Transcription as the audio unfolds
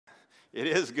It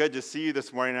is good to see you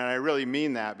this morning, and I really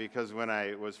mean that, because when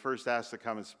I was first asked to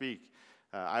come and speak,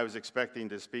 I was expecting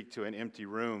to speak to an empty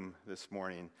room this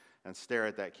morning and stare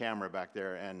at that camera back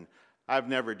there, and I've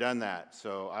never done that,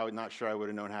 so I'm not sure I would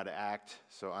have known how to act,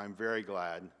 so I'm very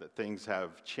glad that things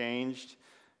have changed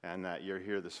and that you're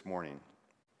here this morning.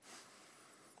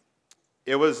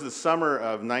 It was the summer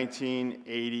of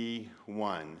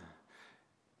 1981,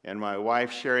 and my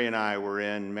wife Sherry and I were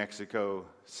in Mexico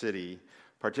City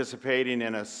participating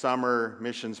in a summer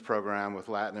missions program with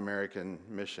Latin American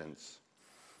Missions.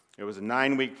 It was a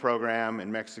 9-week program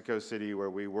in Mexico City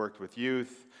where we worked with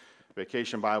youth,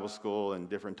 Vacation Bible School, and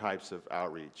different types of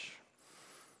outreach.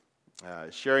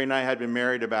 Sherry and I had been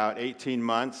married about 18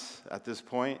 months at this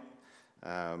point,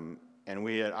 and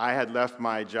I had left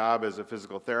my job as a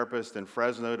physical therapist in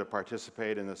Fresno to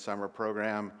participate in the summer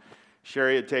program.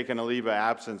 Sherry had taken a leave of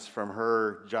absence from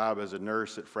her job as a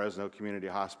nurse at Fresno Community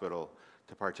Hospital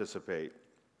to participate.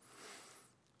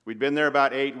 We'd been there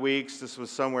about 8 weeks. This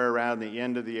was somewhere around the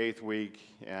end of the 8th week,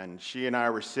 and she and I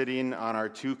were sitting on our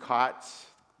two cots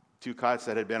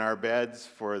that had been our beds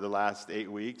for the last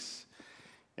 8 weeks,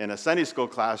 in a Sunday school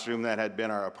classroom that had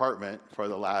been our apartment for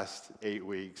the last 8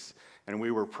 weeks, and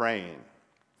we were praying.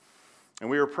 And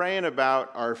we were praying about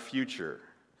our future.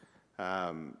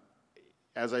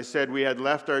 As I said, we had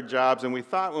left our jobs, and we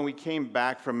thought when we came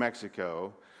back from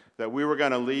Mexico that we were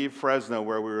going to leave Fresno,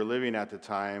 where we were living at the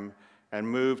time, and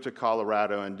move to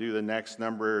Colorado and do the next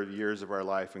number of years of our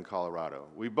life in Colorado.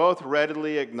 We both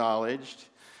readily acknowledged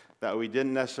that we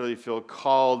didn't necessarily feel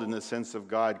called in the sense of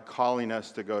God calling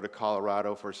us to go to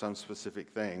Colorado for some specific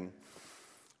thing.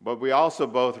 But we also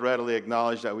both readily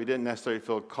acknowledged that we didn't necessarily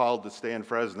feel called to stay in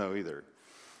Fresno either.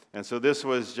 And so this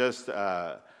was just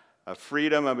a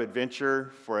freedom of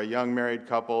adventure for a young married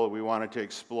couple. We wanted to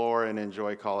explore and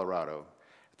enjoy Colorado.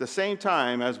 At the same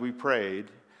time, as we prayed,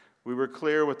 we were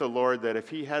clear with the Lord that if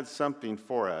He had something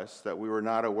for us that we were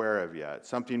not aware of yet,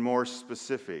 something more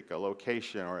specific, a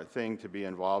location or a thing to be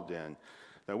involved in,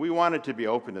 that we wanted to be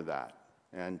open to that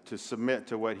and to submit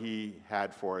to what He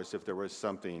had for us if there was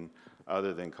something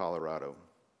other than Colorado.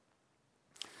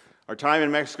 Our time in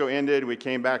Mexico ended. We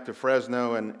came back to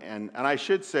Fresno, and I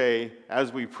should say,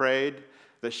 as we prayed,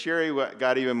 that Sherry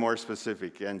got even more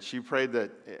specific, and she prayed that,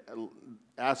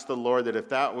 asked the Lord that if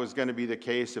that was going to be the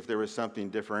case, if there was something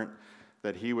different,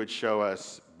 that He would show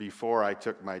us before I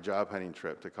took my job hunting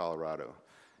trip to Colorado.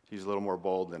 He's a little more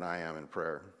bold than I am in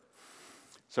prayer.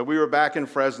 So we were back in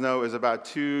Fresno. It was about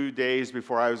 2 days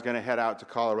before I was going to head out to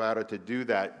Colorado to do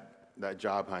that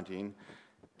job hunting.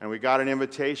 And we got an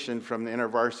invitation from the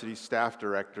InterVarsity staff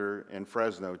director in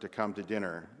Fresno to come to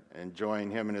dinner and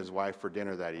join him and his wife for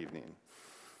dinner that evening.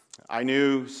 I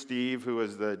knew Steve, who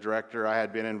was the director. I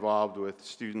had been involved with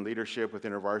student leadership with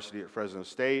InterVarsity at Fresno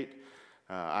State.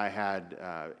 I had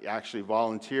actually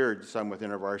volunteered some with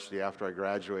InterVarsity after I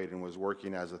graduated and was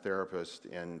working as a therapist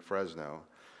in Fresno.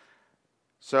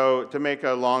 So to make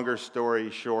a longer story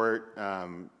short,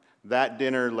 that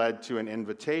dinner led to an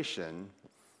invitation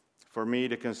for me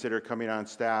to consider coming on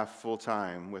staff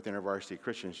full-time with InterVarsity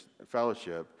Christian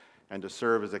Fellowship and to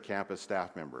serve as a campus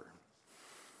staff member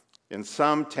in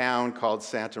some town called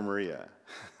Santa Maria,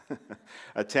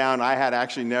 a town I had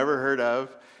actually never heard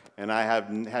of and I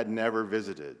had never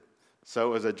visited. So it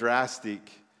was a drastic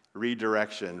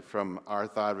redirection from our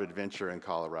thought of adventure in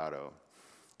Colorado.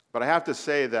 But I have to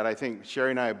say that I think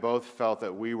Sherry and I both felt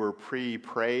that we were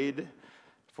pre-prayed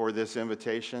for this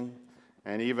invitation.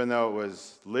 And even though it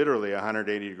was literally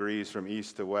 180 degrees from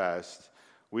east to west,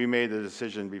 we made the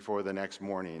decision before the next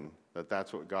morning that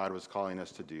that's what God was calling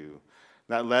us to do.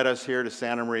 That led us here to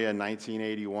Santa Maria in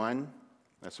 1981.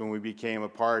 That's when we became a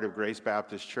part of Grace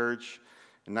Baptist Church.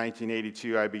 In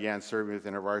 1982, I began serving with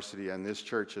InterVarsity, and this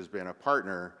church has been a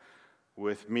partner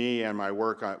with me and my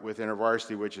work with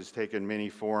InterVarsity, which has taken many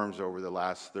forms over the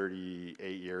last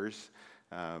 38 years.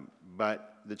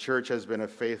 But the church has been a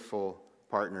faithful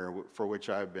partner for which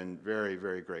I've been very,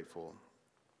 very grateful.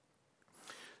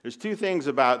 There's two things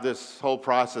about this whole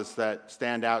process that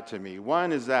stand out to me.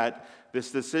 One is that this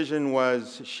decision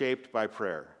was shaped by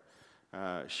prayer.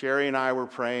 Sherry and I were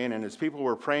praying, and as people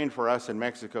were praying for us in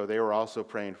Mexico, they were also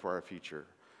praying for our future.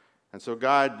 And so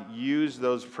God used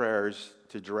those prayers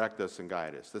to direct us and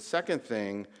guide us. The second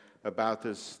thing about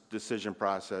this decision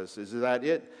process is that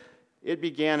it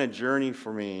began a journey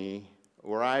for me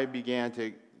where I began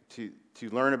to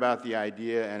learn about the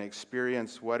idea and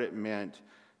experience what it meant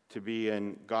to be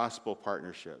in gospel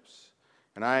partnerships.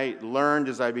 And I learned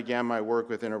as I began my work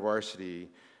with InterVarsity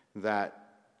that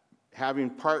having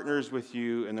partners with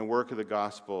you in the work of the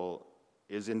gospel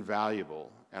is invaluable,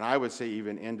 and I would say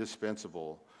even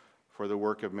indispensable for the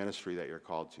work of ministry that you're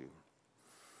called to.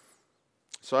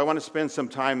 So I want to spend some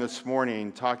time this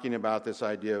morning talking about this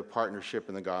idea of partnership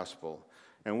in the gospel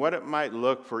and what it might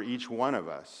look for each one of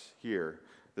us here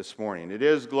this morning. It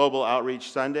is Global Outreach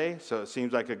Sunday, so it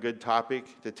seems like a good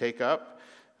topic to take up.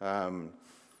 And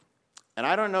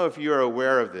I don't know if you're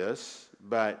aware of this,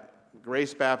 but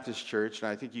Grace Baptist Church, and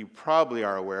I think you probably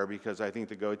are aware because I think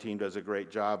the Go team does a great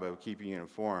job of keeping you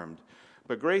informed,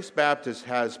 but Grace Baptist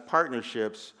has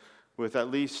partnerships with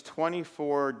at least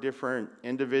 24 different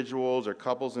individuals or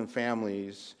couples and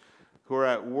families who are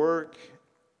at work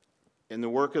in the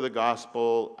work of the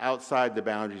gospel outside the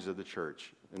boundaries of the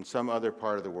church in some other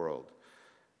part of the world.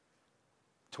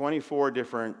 24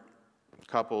 different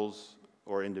couples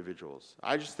or individuals.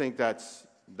 I just think that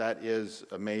is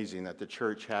amazing that the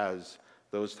church has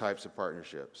those types of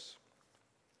partnerships.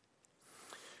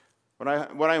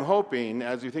 What I'm hoping,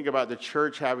 as we think about the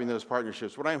church having those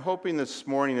partnerships, what I'm hoping this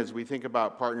morning as we think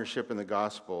about partnership in the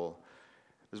gospel,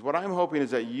 is what I'm hoping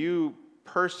is that you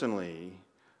personally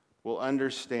will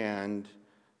understand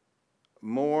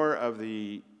more of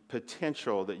the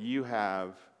potential that you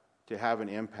have to have an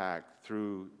impact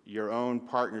through your own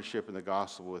partnership in the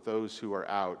gospel with those who are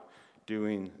out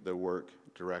doing the work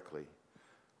directly.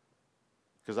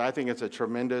 Because I think it's a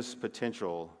tremendous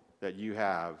potential that you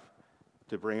have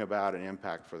to bring about an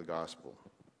impact for the gospel.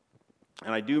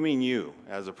 And I do mean you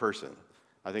as a person.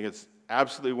 I think it's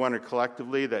absolutely wonderful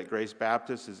collectively that Grace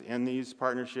Baptist is in these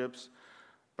partnerships,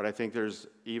 but I think there's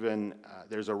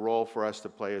a role for us to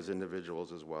play as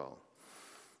individuals as well.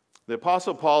 The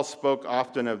Apostle Paul spoke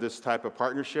often of this type of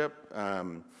partnership,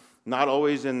 not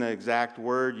always in the exact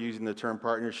word using the term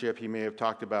partnership. He may have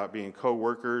talked about being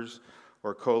co-workers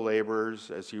or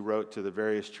co-laborers as he wrote to the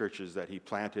various churches that he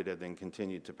planted and then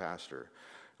continued to pastor.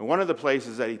 And one of the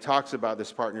places that he talks about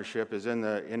this partnership is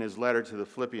in his letter to the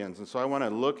Philippians. And so I want to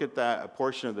look at a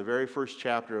portion of the very first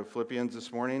chapter of Philippians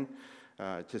this morning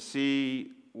to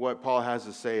see what Paul has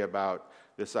to say about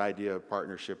this idea of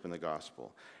partnership in the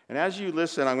gospel. And as you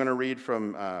listen, I'm going to read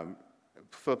from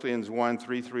Philippians 1,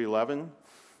 3 through 11.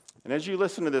 And as you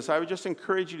listen to this, I would just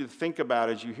encourage you to think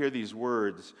about, as you hear these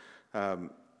words,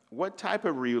 what type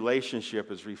of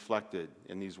relationship is reflected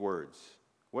in these words?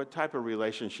 What type of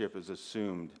relationship is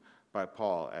assumed by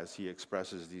Paul as he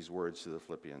expresses these words to the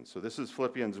Philippians? So this is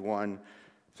Philippians 1,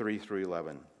 3 through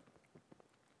 11.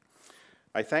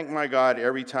 I thank my God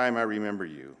every time I remember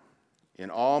you. In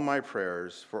all my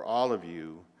prayers for all of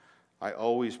you, I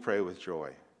always pray with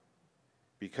joy,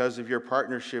 because of your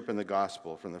partnership in the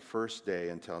gospel from the first day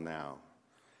until now.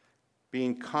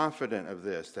 Being confident of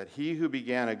this, that he who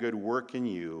began a good work in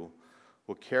you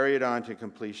will carry it on to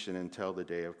completion until the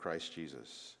day of Christ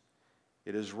Jesus.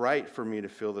 It is right for me to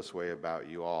feel this way about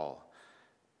you all,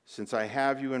 since I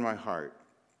have you in my heart,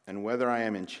 and whether I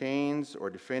am in chains or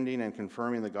defending and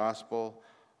confirming the gospel,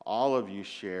 all of you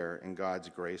share in God's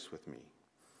grace with me.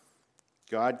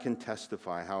 God can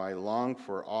testify how I long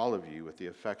for all of you with the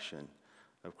affection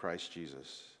of Christ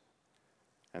Jesus.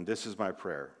 And this is my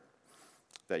prayer,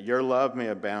 that your love may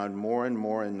abound more and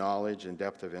more in knowledge and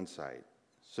depth of insight,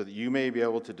 so that you may be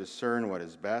able to discern what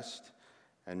is best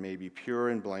and may be pure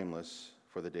and blameless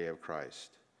for the day of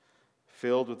Christ,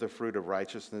 filled with the fruit of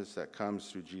righteousness that comes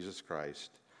through Jesus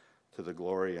Christ, to the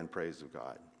glory and praise of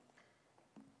God.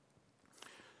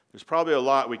 There's probably a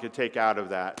lot we could take out of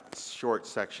that short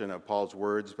section of Paul's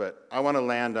words, but I want to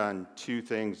land on two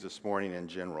things this morning in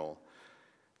general.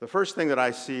 The first thing that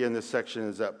I see in this section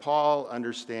is that Paul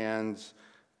understands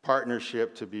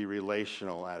partnership to be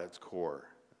relational at its core.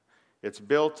 It's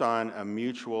built on a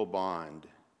mutual bond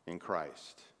in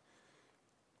Christ.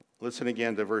 Listen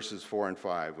again to verses 4 and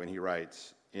 5 when he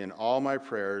writes, "In all my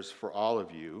prayers for all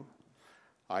of you,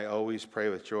 I always pray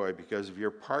with joy because of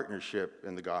your partnership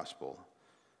in the gospel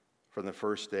from the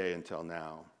first day until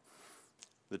now."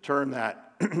 The term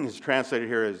that is translated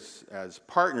here as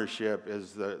partnership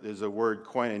is a word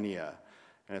koinonia.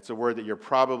 And it's a word that you're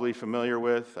probably familiar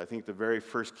with. I think the very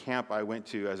first camp I went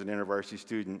to as an InterVarsity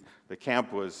student, the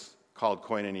camp was called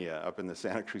Koinonia up in the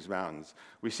Santa Cruz Mountains.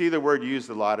 We see the word used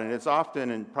a lot, and it's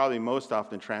often, and probably most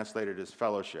often, translated as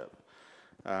fellowship.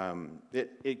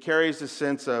 It carries a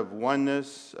sense of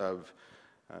oneness, of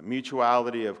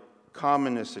mutuality, of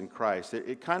commonness in Christ.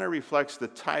 It kind of reflects the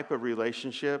type of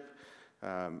relationship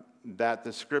that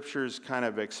the scriptures kind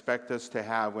of expect us to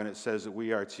have when it says that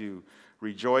we are to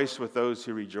rejoice with those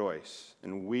who rejoice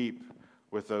and weep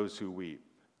with those who weep.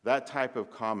 That type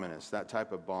of commonness, that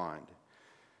type of bond.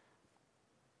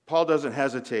 Paul doesn't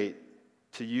hesitate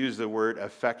to use the word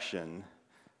affection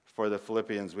for the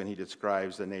Philippians when he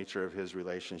describes the nature of his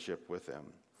relationship with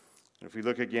them. If we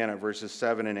look again at verses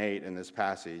 7 and 8 in this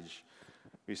passage,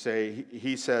 he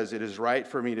says, "It is right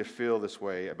for me to feel this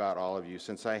way about all of you,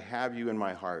 since I have you in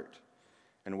my heart.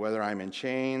 And whether I'm in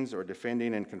chains or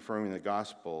defending and confirming the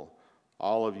gospel,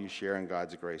 all of you share in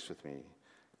God's grace with me.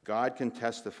 God can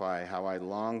testify how I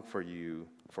long for you,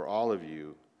 for all of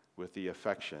you, with the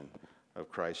affection of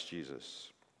Christ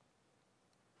Jesus."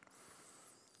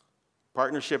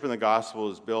 Partnership in the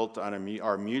gospel is built on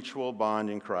our mutual bond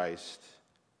in Christ,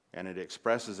 and it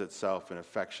expresses itself in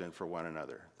affection for one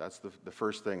another. That's the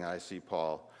first thing I see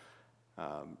Paul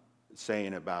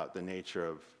saying about the nature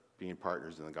of being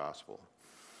partners in the gospel.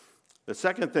 The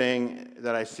second thing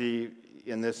that I see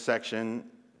in this section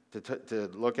to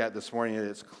look at this morning,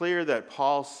 it's clear that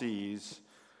Paul sees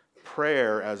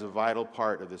prayer as a vital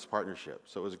part of this partnership.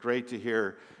 So it was great to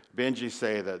hear Benji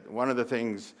say that one of the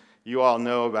things you all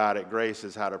know about at Grace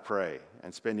is how to pray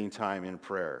and spending time in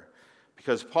prayer.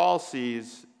 Because Paul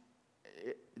sees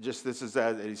this is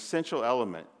an essential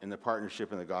element in the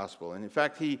partnership in the gospel. And in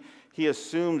fact, he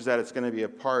assumes that it's going to be a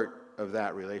part of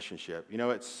that relationship. You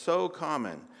know, it's so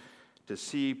common to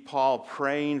see Paul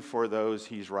praying for those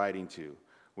he's writing to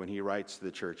when he writes to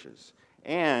the churches,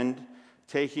 and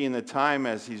taking the time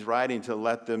as he's writing to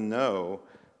let them know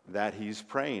that he's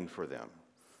praying for them.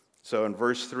 So in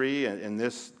verse 3, in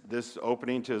this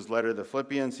opening to his letter to the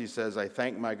Philippians, he says, "I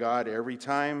thank my God every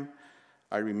time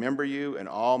I remember you, and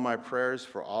all my prayers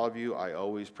for all of you, I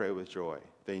always pray with joy."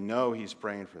 They know he's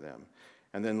praying for them.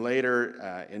 And then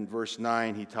later in verse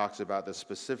 9, he talks about the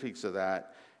specifics of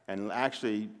that and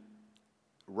actually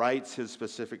writes his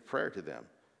specific prayer to them.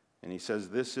 And he says,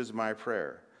 "This is my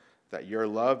prayer, that your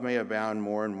love may abound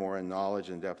more and more in knowledge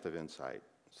and depth of insight,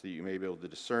 so that you may be able to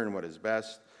discern what is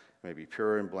best, may be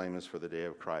pure and blameless for the day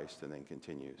of Christ," and then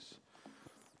continues.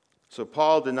 So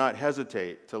Paul did not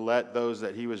hesitate to let those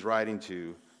that he was writing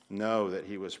to know that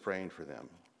he was praying for them.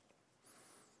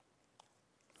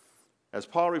 As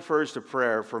Paul refers to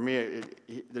prayer, for me,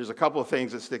 there's a couple of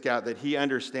things that stick out that he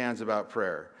understands about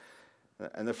prayer.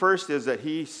 And the first is that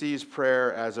he sees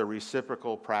prayer as a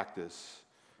reciprocal practice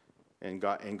in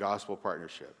gospel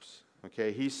partnerships.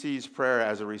 Okay, he sees prayer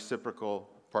as a reciprocal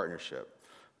partnership.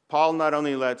 Paul not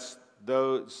only lets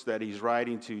those that he's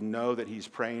writing to know that he's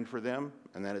praying for them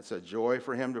and that it's a joy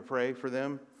for him to pray for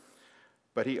them,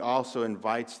 but he also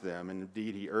invites them, and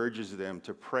indeed he urges them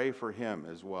to pray for him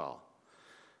as well.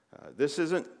 This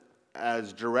isn't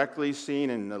as directly seen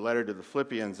in the letter to the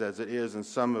Philippians as it is in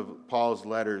some of Paul's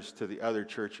letters to the other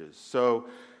churches. So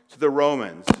to the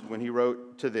Romans, when he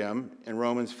wrote to them in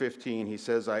Romans 15, he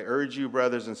says, "I urge you,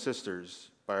 brothers and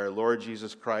sisters, by our Lord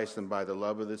Jesus Christ and by the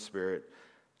love of the Spirit,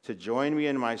 to join me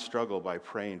in my struggle by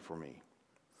praying for me.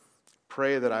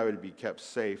 Pray that I would be kept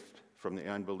safe from the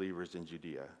unbelievers in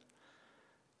Judea."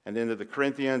 And then to the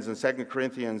Corinthians, in 2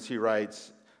 Corinthians, he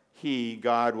writes, "He,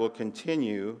 God, will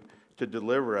continue to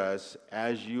deliver us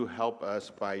as you help us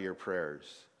by your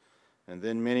prayers. And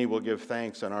then many will give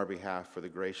thanks on our behalf for the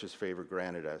gracious favor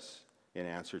granted us in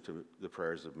answer to the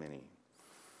prayers of many."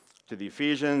 To the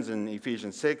Ephesians, in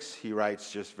Ephesians 6, he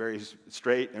writes just very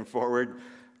straight and forward,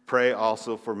 "Pray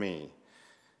also for me,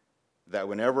 that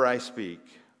whenever I speak,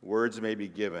 words may be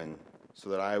given, so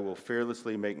that I will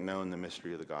fearlessly make known the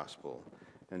mystery of the gospel."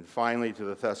 And finally, to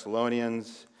the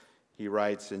Thessalonians, he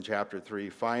writes in chapter 3,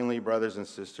 "Finally, brothers and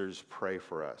sisters, pray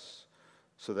for us,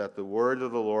 so that the word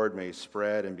of the Lord may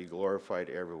spread and be glorified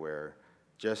everywhere,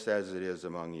 just as it is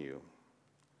among you."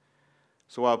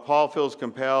 So while Paul feels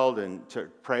compelled to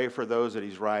pray for those that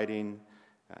he's writing,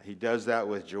 he does that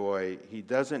with joy. He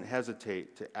doesn't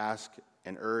hesitate to ask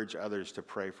and urge others to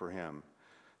pray for him.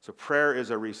 So prayer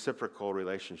is a reciprocal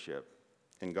relationship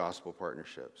in gospel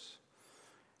partnerships.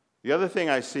 The other thing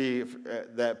I see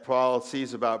that Paul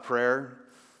sees about prayer,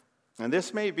 and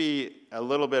this may be a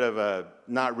little bit of a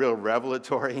not real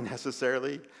revelatory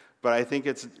necessarily, but I think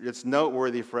it's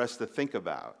noteworthy for us to think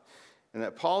about, and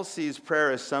that Paul sees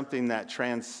prayer as something that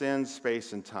transcends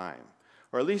space and time,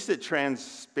 or at least it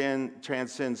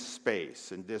transcends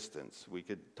space and distance. We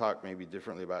could talk maybe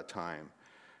differently about time.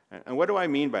 And what do I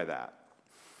mean by that?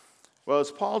 Well,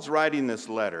 as Paul's writing this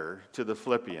letter to the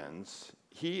Philippians,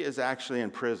 he is actually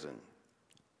in prison,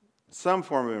 some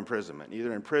form of imprisonment,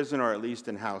 either in prison or at least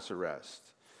in house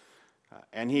arrest.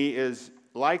 And he is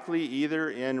likely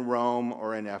either in Rome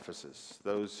or in Ephesus.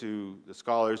 The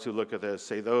scholars who look at this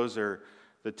say those are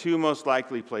the two most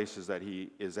likely places that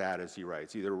he is at as he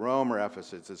writes, either Rome or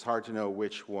Ephesus. It's hard to know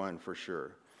which one for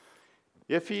sure.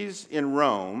 If he's in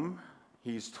Rome,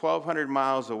 he's 1,200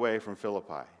 miles away from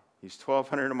Philippi. He's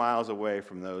 1,200 miles away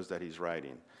from those that he's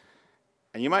writing.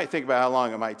 And you might think about how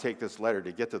long it might take this letter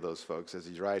to get to those folks as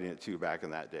he's writing it to back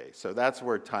in that day. So that's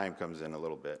where time comes in a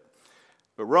little bit.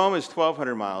 But Rome is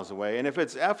 1,200 miles away, and if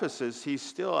it's Ephesus, he's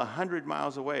still 100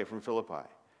 miles away from Philippi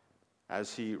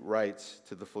as he writes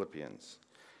to the Philippians.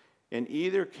 In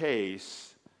either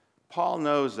case, Paul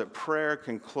knows that prayer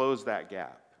can close that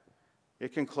gap.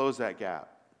 It can close that gap.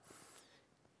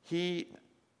 He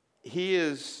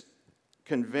is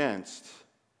convinced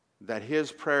that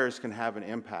his prayers can have an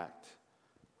impact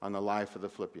on the life of the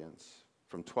Philippians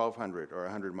from 1,200 or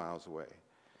 100 miles away.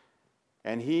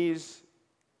 And he's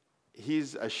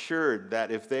assured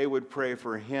that if they would pray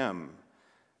for him,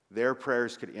 their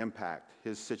prayers could impact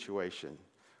his situation,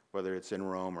 whether it's in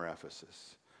Rome or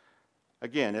Ephesus.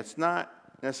 Again, it's not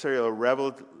necessarily a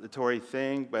revelatory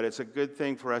thing, but it's a good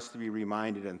thing for us to be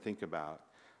reminded and think about,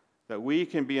 that we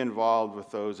can be involved with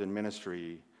those in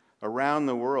ministry around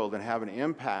the world and have an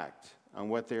impact on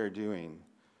what they are doing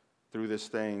through this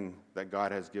thing that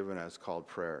God has given us called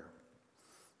prayer.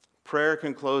 Prayer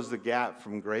can close the gap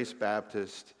from Grace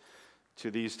Baptist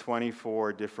to these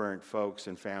 24 different folks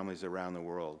and families around the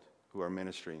world who are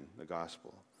ministering the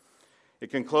gospel.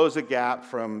 It can close the gap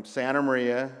from Santa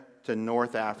Maria to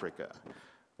North Africa,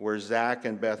 where Zach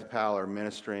and Beth Powell are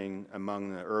ministering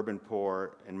among the urban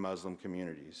poor and Muslim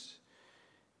communities.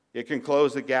 It can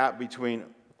close the gap between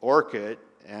Orchid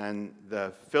and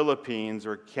the Philippines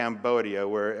or Cambodia,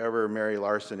 wherever Mary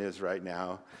Larson is right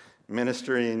now,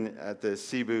 ministering at the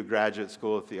Cebu Graduate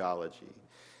School of Theology.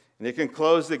 And it can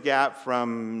close the gap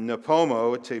from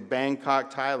Napomo to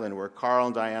Bangkok, Thailand, where Carl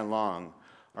and Diane Long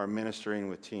are ministering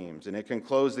with teams. And it can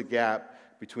close the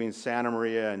gap between Santa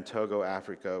Maria and Togo,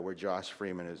 Africa, where Josh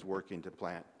Freeman is working to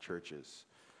plant churches.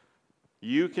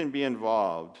 You can be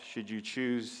involved, should you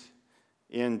choose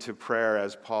into prayer,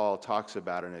 as Paul talks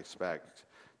about and expects,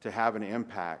 to have an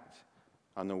impact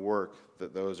on the work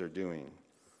that those are doing.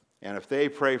 And if they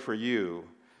pray for you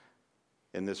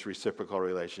in this reciprocal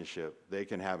relationship, they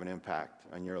can have an impact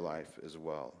on your life as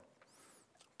well.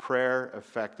 Prayer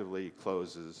effectively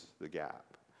closes the gap.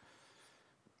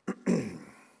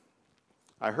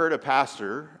 I heard a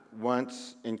pastor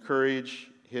once encourage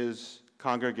his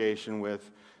congregation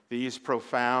with these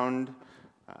profound,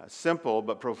 simple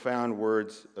but profound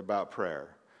words about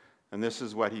prayer. And this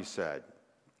is what he said.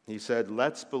 He said,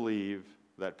 "Let's believe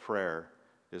that prayer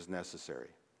is necessary."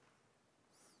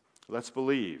 Let's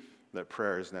believe that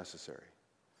prayer is necessary.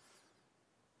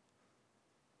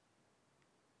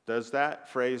 Does that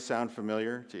phrase sound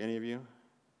familiar to any of you?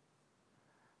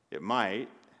 It might,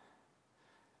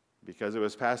 because it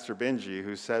was Pastor Benji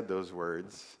who said those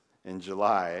words in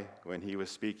July when he was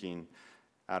speaking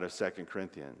out of 2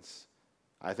 Corinthians.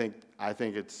 I think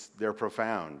they're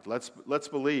profound. Let's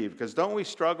believe, because don't we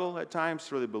struggle at times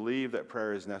to really believe that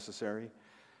prayer is necessary?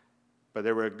 But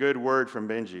there were a good word from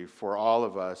Benji for all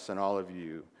of us and all of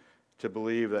you to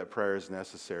believe that prayer is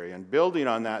necessary. And building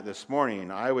on that this morning,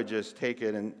 I would just take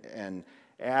it and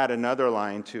add another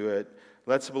line to it.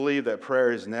 Let's believe that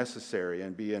prayer is necessary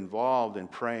and be involved in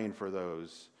praying for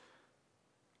those,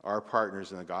 our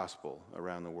partners in the gospel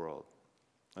around the world.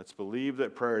 Let's believe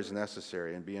that prayer is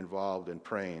necessary and be involved in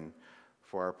praying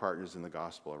for our partners in the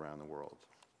gospel around the world.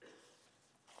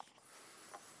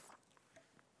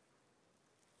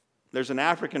 There's an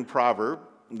African proverb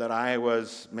that I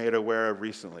was made aware of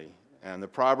recently, and the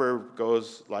proverb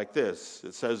goes like this.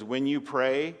 It says, "When you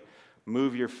pray,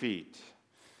 move your feet."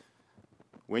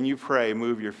 When you pray,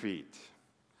 move your feet.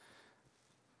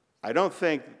 I don't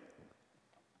think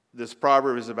this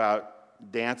proverb is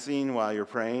about dancing while you're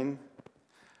praying,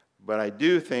 but I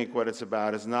do think what it's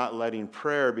about is not letting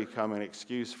prayer become an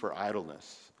excuse for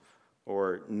idleness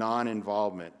or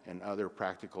non-involvement in other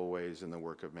practical ways in the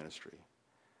work of ministry.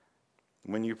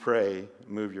 When you pray,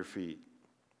 move your feet.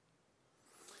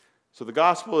 So the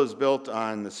gospel is built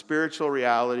on the spiritual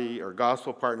reality, or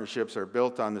gospel partnerships are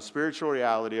built on the spiritual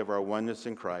reality of our oneness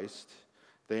in Christ.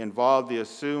 They involve the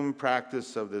assumed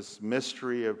practice of this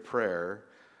mystery of prayer,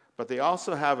 but they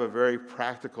also have a very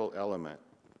practical element.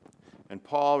 And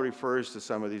Paul refers to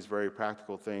some of these very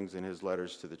practical things in his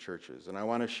letters to the churches. And I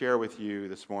want to share with you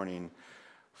this morning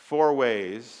 4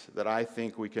 ways that I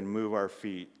think we can move our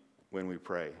feet when we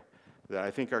pray, that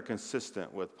I think are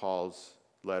consistent with Paul's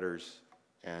letters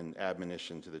and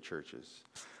admonition to the churches.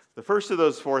 The first of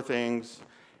those 4 things,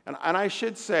 and I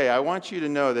should say, I want you to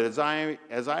know that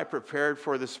as I prepared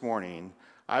for this morning,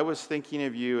 I was thinking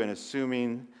of you and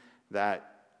assuming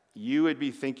that you would be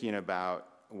thinking about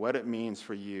what it means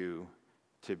for you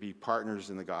to be partners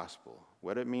in the gospel,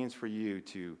 what it means for you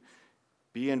to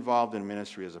be involved in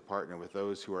ministry as a partner with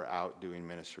those who are out doing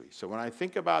ministry. So when I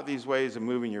think about these ways of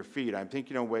moving your feet, I'm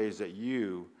thinking of ways that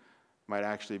you might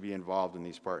actually be involved in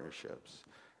these partnerships.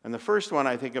 And the first one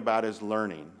I think about is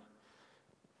learning.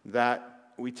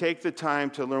 That we take the time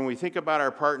to learn. We think about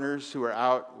our partners who are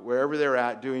out wherever they're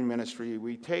at doing ministry.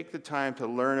 We take the time to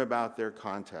learn about their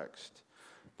context,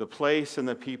 the place and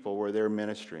the people where they're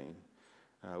ministering.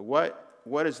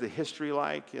 What is the history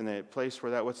like in the place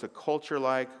where what's the culture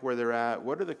like where they're at?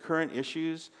 What are the current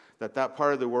issues that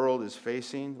part of the world is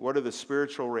facing? What are the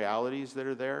spiritual realities that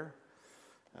are there?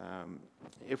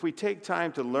 If we take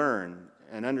time to learn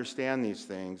and understand these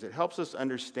things, it helps us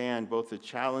understand both the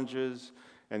challenges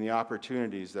and the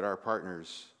opportunities that our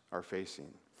partners are facing.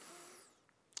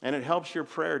 And it helps your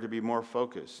prayer to be more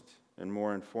focused and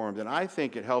more informed. And I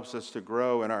think it helps us to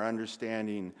grow in our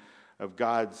understanding of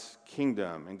God's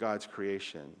kingdom and God's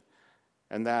creation.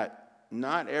 And that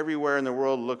not everywhere in the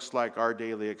world looks like our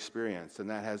daily experience, and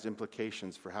that has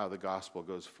implications for how the gospel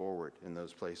goes forward in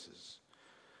those places.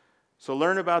 So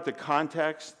learn about the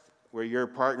context where your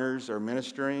partners are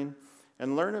ministering,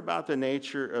 and learn about the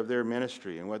nature of their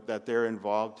ministry and that they're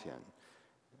involved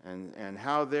in, and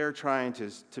how they're trying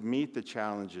to meet the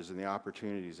challenges and the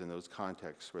opportunities in those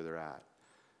contexts where they're at.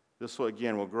 This will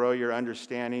grow your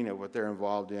understanding of what they're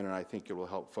involved in, and I think it will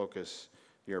help focus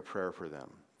your prayer for them.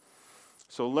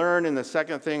 So learn, and the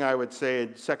second thing I would say,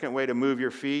 second way to move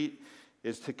your feet,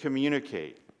 is to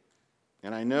communicate.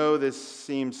 And I know this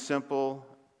seems simple,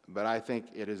 but I think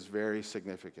it is very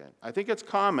significant. I think it's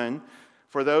common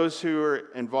for those who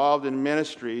are involved in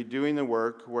ministry, doing the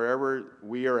work wherever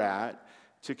we are at,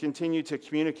 to continue to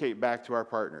communicate back to our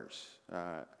partners.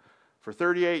 For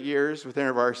 38 years with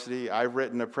InterVarsity, I've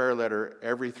written a prayer letter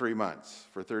every 3 months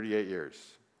for 38 years.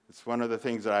 It's one of the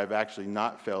things that I've actually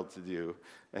not failed to do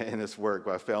in this work,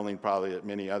 while failing probably at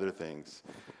many other things.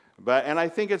 And I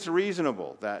think it's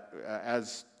reasonable that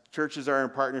as churches are in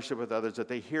partnership with others, that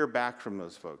they hear back from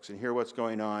those folks and hear what's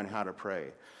going on, how to pray.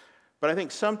 But I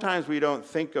think sometimes we don't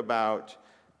think about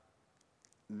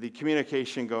the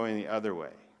communication going the other way,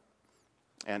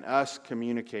 and us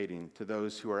communicating to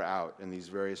those who are out in these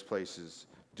various places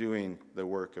doing the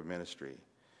work of ministry.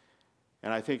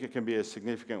 And I think it can be a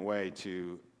significant way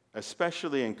to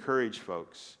especially encourage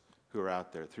folks who are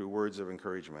out there through words of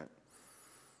encouragement.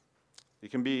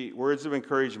 Words of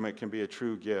encouragement can be a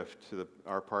true gift to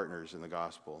our partners in the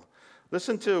gospel.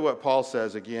 Listen to what Paul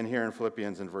says again here in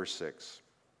Philippians in verse 6.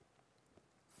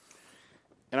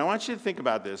 And I want you to think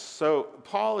about this. So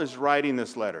Paul is writing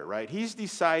this letter, right? He's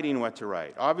deciding what to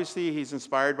write. Obviously, he's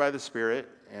inspired by the Spirit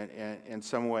in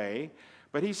some way,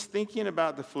 but he's thinking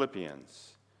about the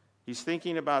Philippians. He's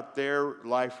thinking about their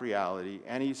life reality,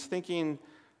 and he's thinking,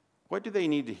 what do they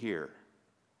need to hear?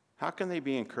 How can they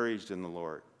be encouraged in the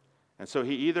Lord? And so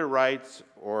he either writes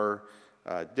or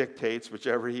dictates,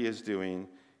 whichever he is doing,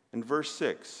 in verse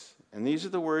 6. And these are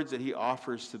the words that he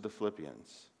offers to the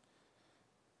Philippians.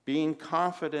 Being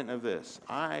confident of this,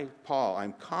 Paul,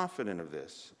 I'm confident of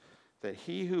this, that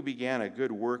he who began a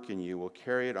good work in you will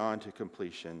carry it on to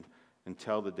completion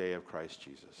until the day of Christ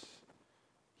Jesus.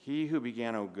 He who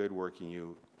began a good work in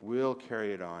you will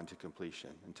carry it on to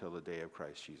completion until the day of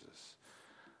Christ Jesus.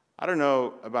 I don't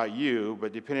know about you,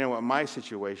 but depending on what my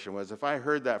situation was, if I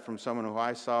heard that from someone who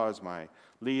I saw as my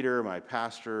leader, my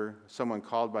pastor, someone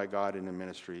called by God into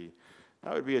ministry,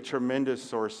 that would be a tremendous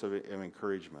source of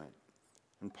encouragement.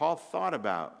 And Paul thought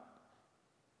about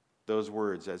those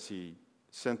words as he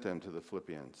sent them to the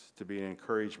Philippians to be an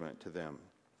encouragement to them.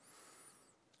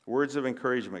 Words of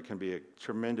encouragement can be a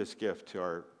tremendous gift to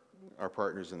our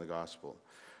partners in the gospel.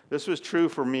 This was true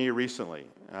for me recently.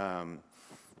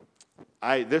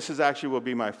 This will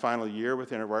be my final year with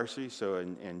InterVarsity, so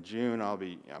in June I'll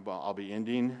be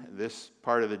ending this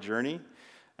part of the journey.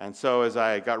 And so as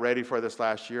I got ready for this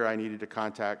last year, I needed to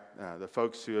contact the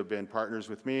folks who have been partners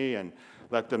with me and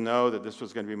let them know that this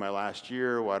was going to be my last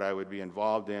year, what I would be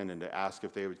involved in, and to ask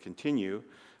if they would continue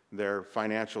their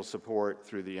financial support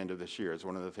through the end of this year. It's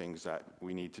one of the things that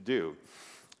we need to do.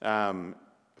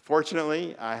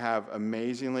 Fortunately, I have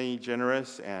amazingly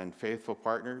generous and faithful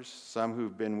partners, some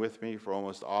who've been with me for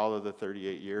almost all of the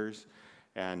 38 years.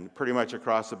 And pretty much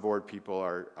across the board, people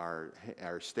are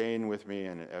staying with me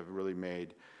and have really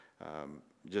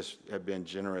have been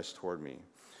generous toward me.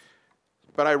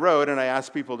 But I wrote and I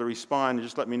asked people to respond and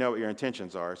just let me know what your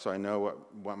intentions are so I know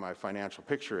what my financial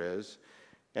picture is.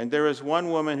 And there was one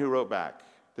woman who wrote back.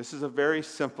 This is a very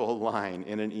simple line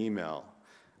in an email,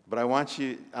 but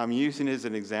I'm using it as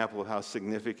an example of how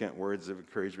significant words of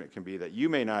encouragement can be that you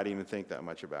may not even think that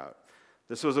much about.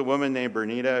 This was a woman named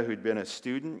Bernita who'd been a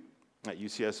student at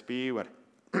UCSB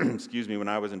when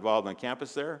I was involved on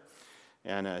campus there.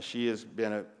 And she has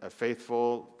been a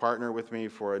faithful partner with me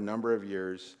for a number of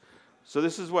years. So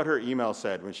this is what her email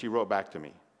said when she wrote back to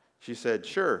me. She said,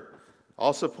 "Sure,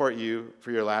 I'll support you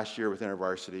for your last year with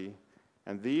InterVarsity."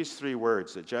 And these 3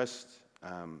 words that just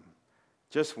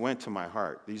went to my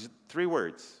heart. These 3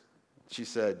 words. She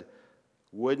said,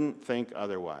 "Wouldn't think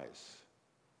otherwise."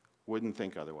 Wouldn't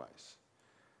think otherwise.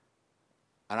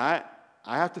 And I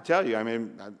have to tell you, I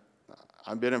mean,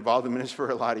 I've been involved in ministry for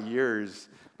a lot of years,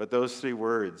 but those 3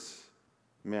 words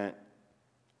meant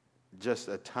just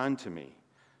a ton to me.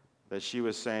 That she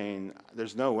was saying,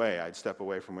 there's no way I'd step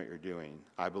away from what you're doing.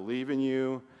 I believe in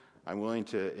you. I'm willing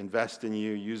to invest in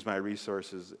you, use my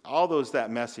resources.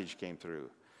 That message came through.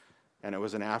 And it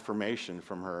was an affirmation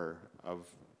from her of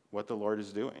what the Lord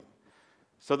is doing.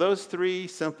 So those 3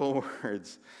 simple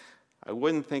words, I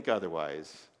wouldn't think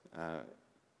otherwise.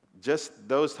 Just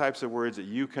those types of words that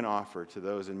you can offer to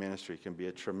those in ministry can be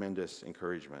a tremendous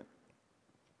encouragement.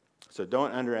 So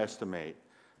don't underestimate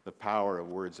the power of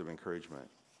words of encouragement,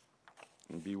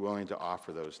 and be willing to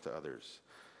offer those to others.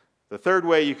 The third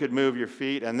way you could move your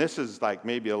feet, and this is like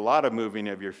maybe a lot of moving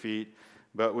of your feet,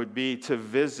 but would be to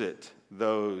visit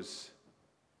those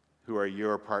who are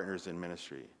your partners in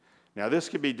ministry. Now, this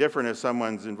could be different if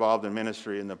someone's involved in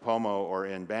ministry in the Pomo or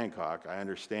in Bangkok, I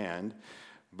understand.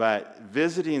 But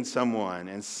visiting someone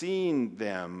and seeing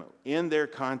them in their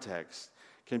context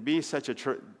can be such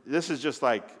this is just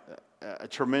like a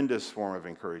tremendous form of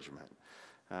encouragement.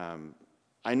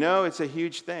 I know it's a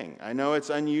huge thing. I know it's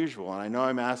unusual, and I know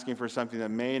I'm asking for something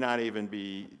that may not even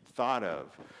be thought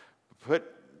of.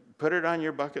 Put it on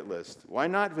your bucket list. Why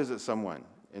not visit someone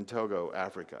in Togo,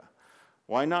 Africa?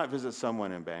 Why not visit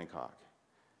someone in Bangkok?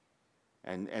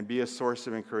 And be a source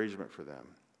of encouragement for them.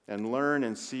 And learn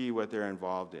and see what they're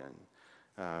involved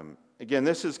in. Again,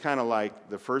 this is kind of like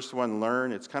the first one,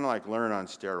 learn. It's kind of like learn on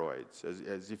steroids.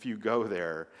 As if you go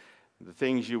there, the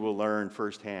things you will learn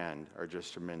firsthand are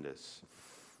just tremendous.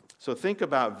 So think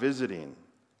about visiting,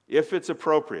 if it's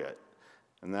appropriate.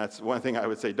 And that's one thing I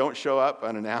would say, don't show up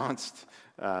unannounced.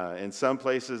 In some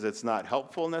places, it's not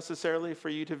helpful necessarily for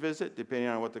you to visit, depending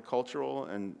on what the cultural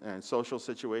and social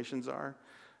situations are.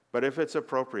 But if it's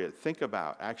appropriate, think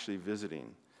about actually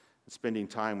visiting and spending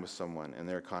time with someone in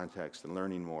their context and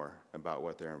learning more about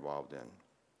what they're involved in.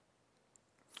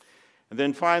 And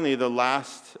then finally, the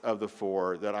last of the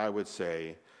 4 that I would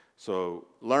say, so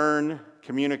learn,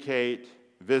 communicate,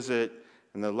 visit,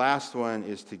 and the last one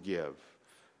is to give,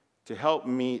 to help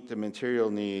meet the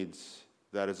material needs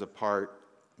that is a part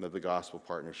of the gospel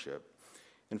partnership.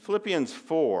 In Philippians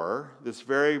 4, this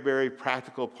very, very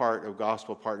practical part of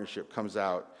gospel partnership comes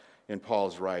out in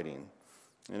Paul's writing.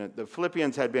 And the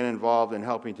Philippians had been involved in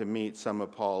helping to meet some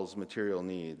of Paul's material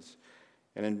needs.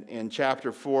 And in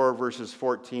chapter 4, verses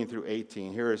 14 through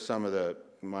 18, here are some of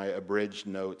my abridged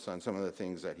notes on some of the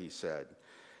things that he said.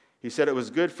 He said, "It was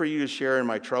good for you to share in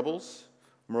my troubles.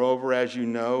 Moreover, as you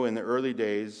know, in the early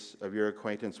days of your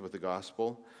acquaintance with the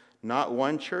gospel, not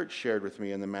one church shared with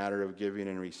me in the matter of giving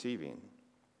and receiving,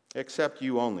 except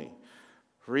you only.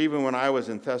 For even when I was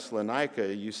in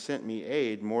Thessalonica, you sent me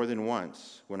aid more than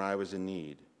once when I was in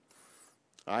need.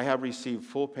 I have received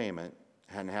full payment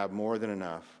and have more than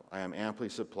enough. I am amply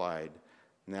supplied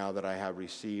now that I have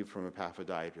received from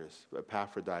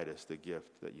Epaphroditus the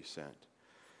gift that you sent."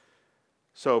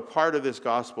 So part of this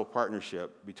gospel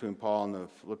partnership between Paul and the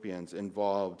Philippians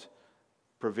involved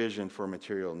provision for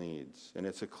material needs. And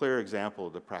it's a clear example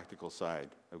of the practical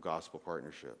side of gospel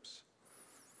partnerships.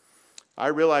 I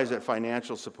realize that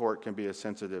financial support can be a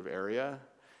sensitive area,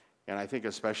 and I think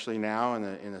especially now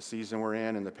in the season we're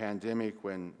in the pandemic,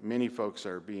 when many folks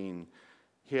are being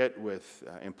hit with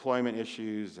employment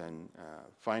issues and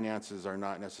finances are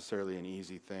not necessarily an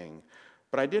easy thing.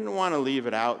 But I didn't want to leave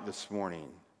it out this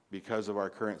morning because of our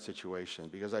current situation,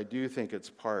 because I do think it's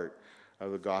part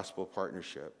of the gospel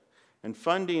partnership. And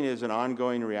funding is an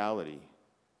ongoing reality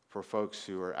for folks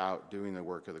who are out doing the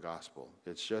work of the gospel.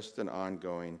 It's just an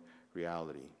ongoing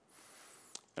reality.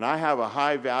 And I have a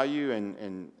high value,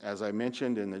 and as I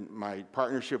mentioned, in my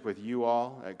partnership with you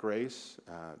all at Grace,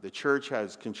 the church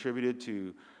has contributed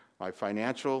to my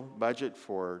financial budget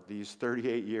for these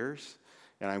 38 years,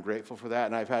 and I'm grateful for that.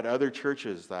 And I've had other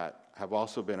churches that have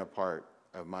also been a part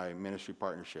of my ministry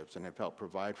partnerships and have helped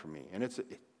provide for me. And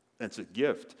it's a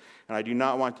gift, and I do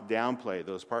not want to downplay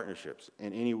those partnerships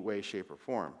in any way, shape, or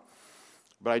form.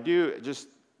 But I do, just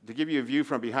to give you a view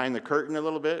from behind the curtain a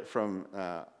little bit, from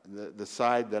the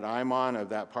side that I'm on of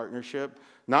that partnership,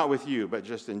 not with you, but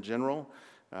just in general,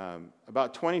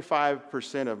 about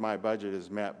 25% of my budget is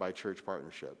met by church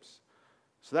partnerships.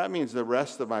 So that means the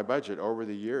rest of my budget over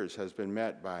the years has been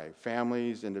met by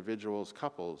families, individuals,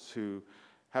 couples who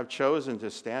have chosen to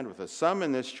stand with us. Some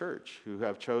in this church who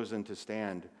have chosen to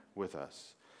stand with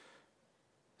us.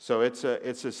 So it's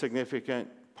a significant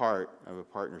part of a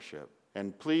partnership.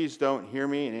 And please don't hear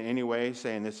me in any way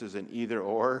saying this is an either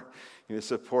or. You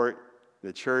support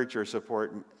the church or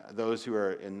support those who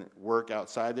are in work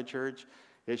outside the church.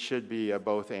 It should be a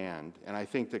both and. And I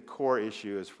think the core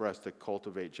issue is for us to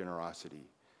cultivate generosity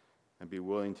and be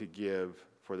willing to give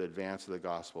for the advance of the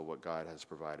gospel what God has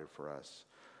provided for us.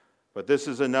 But this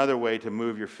is another way to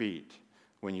move your feet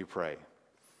when you pray.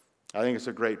 I think it's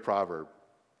a great proverb,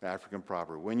 African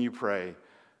proverb. When you pray,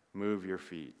 move your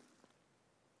feet.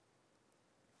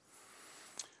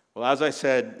 Well, as I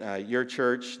said, your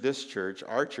church, this church,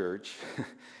 our church,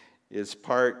 is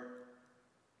part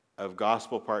of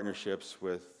gospel partnerships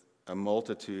with a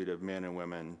multitude of men and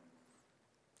women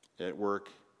that work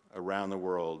around the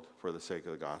world for the sake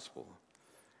of the gospel.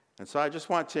 And so I just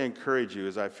want to encourage you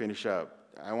as I finish up.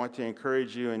 I want to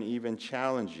encourage you and even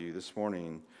challenge you this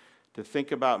morning to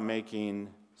think about making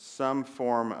some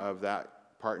form of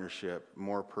that partnership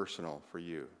more personal for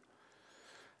you.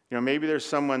 You know, maybe there's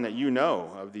someone that you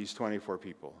know of these 24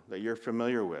 people that you're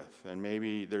familiar with, and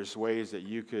maybe there's ways that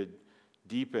you could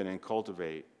deepen and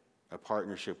cultivate a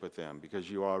partnership with them because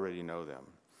you already know them.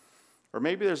 Or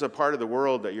maybe there's a part of the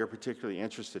world that you're particularly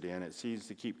interested in. It seems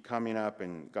to keep coming up,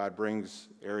 and God brings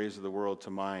areas of the world to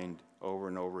mind over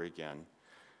and over again.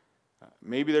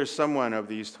 Maybe there's someone of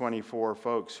these 24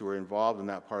 folks who are involved in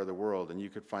that part of the world, and you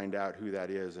could find out who that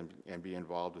is and be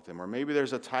involved with them. Or maybe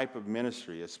there's a type of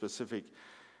ministry, a specific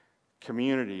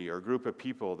community or group of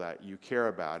people that you care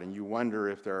about, and you wonder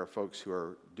if there are folks who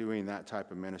are doing that type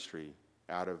of ministry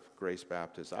out of Grace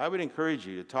Baptist. I would encourage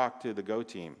you to talk to the Go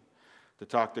team, to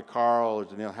talk to Carl or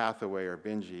Danielle Hathaway or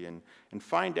Benji, and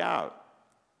find out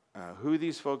who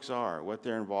these folks are, what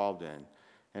they're involved in,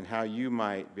 and how you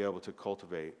might be able to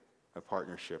cultivate a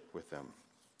partnership with them.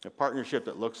 A partnership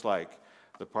that looks like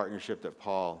the partnership that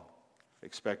Paul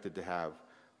expected to have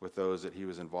with those that he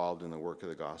was involved in the work of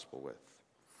the gospel with.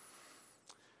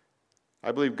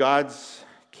 I believe God's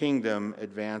kingdom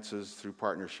advances through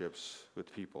partnerships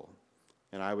with people,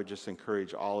 and I would just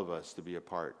encourage all of us to be a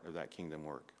part of that kingdom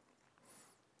work.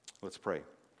 Let's pray.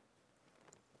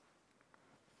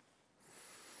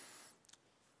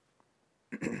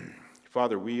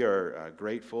 Father, we are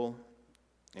grateful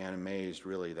and amazed,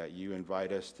 really, that you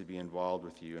invite us to be involved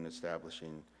with you in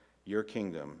establishing your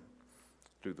kingdom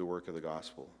through the work of the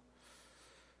gospel.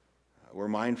 We're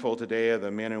mindful today of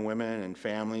the men and women and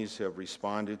families who have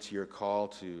responded to your call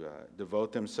to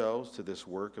devote themselves to this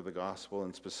work of the gospel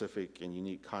in specific and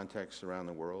unique contexts around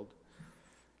the world.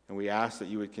 And we ask that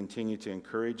you would continue to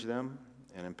encourage them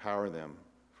and empower them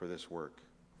for this work.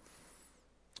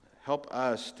 Help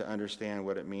us to understand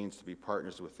what it means to be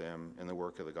partners with them in the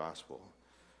work of the gospel.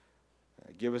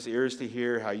 Give us ears to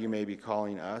hear how you may be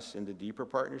calling us into deeper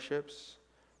partnerships,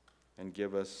 and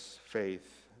give us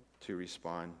faith to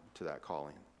respond to that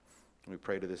calling. We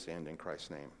pray to this end in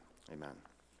Christ's name. Amen.